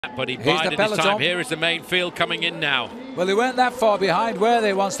But he bided his time. Here is the main field coming in now. Well, they weren't that far behind, were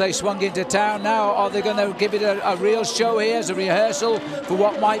they, once they swung into town? Now, are they going to give it a real show here as a rehearsal for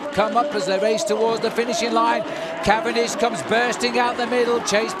what might come up as they race towards the finishing line? Cavendish comes bursting out the middle,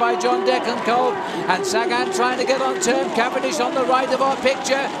 chased by John Degenkolb, and Sagan trying to get on turn. Cavendish on the right of our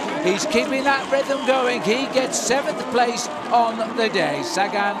picture. He's keeping that rhythm going. He gets 7th place on the day.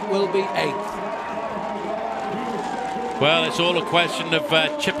 Sagan will be 8th. Well, it's all a question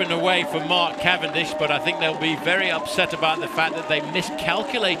of chipping away for Mark Cavendish, but I think they'll be very upset about the fact that they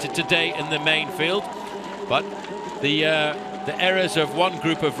miscalculated today in the main field. But the errors of one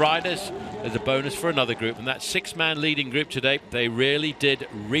group of riders is a bonus for another group, and that 6-man leading group today, they really did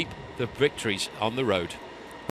reap the victories on the road.